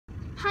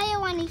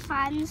Annie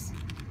fans.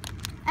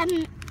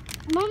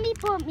 Mummy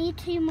bought me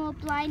 2 more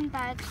blind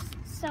bags,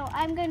 so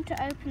I'm going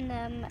to open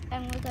them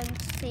and we're going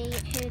to see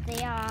who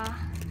they are.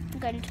 I'm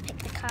going to pick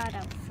the card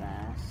out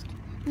first.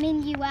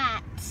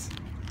 Minuet.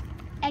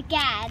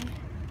 Again.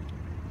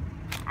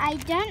 I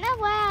don't know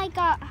where I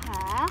got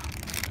her.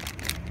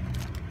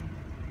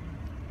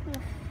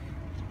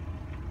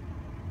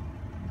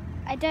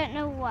 I don't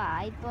know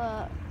why,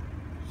 but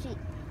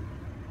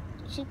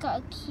she got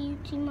a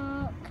cutie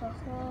mark, a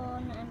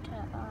horn, and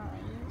her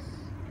eyes.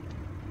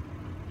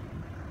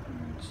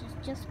 And she's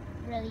just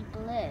really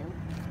blue,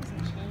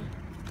 isn't she?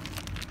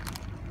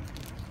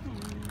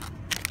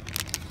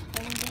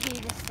 I wonder who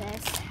this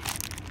is.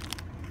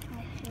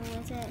 Who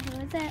is it? Who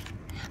is it?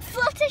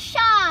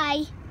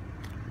 Fluttershy!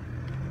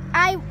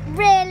 I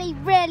really,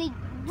 really,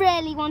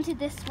 really wanted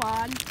this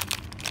one.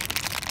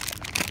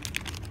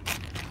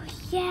 Oh,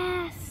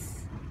 yes.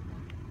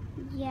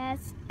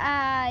 Yes,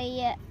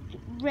 I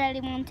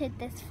really wanted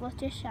this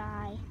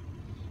Fluttershy.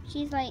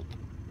 She's like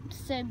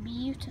so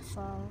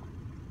beautiful.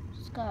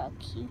 She's got a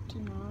cutie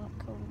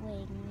mark, her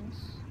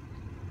wings,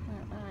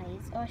 her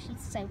eyes. Oh,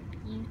 she's so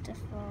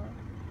beautiful.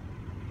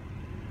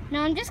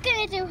 Now I'm just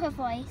gonna do her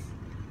voice.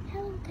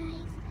 Hello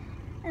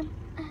guys,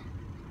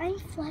 I'm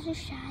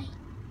Fluttershy.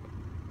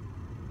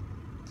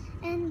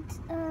 And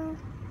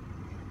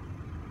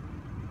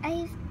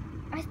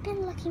I've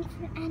been looking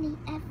for Annie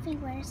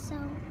everywhere, so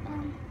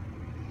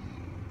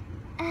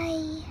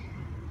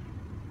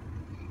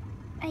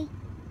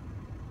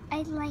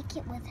I like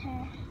it with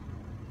her.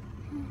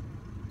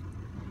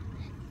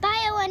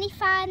 Bye, Annie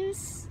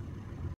fans.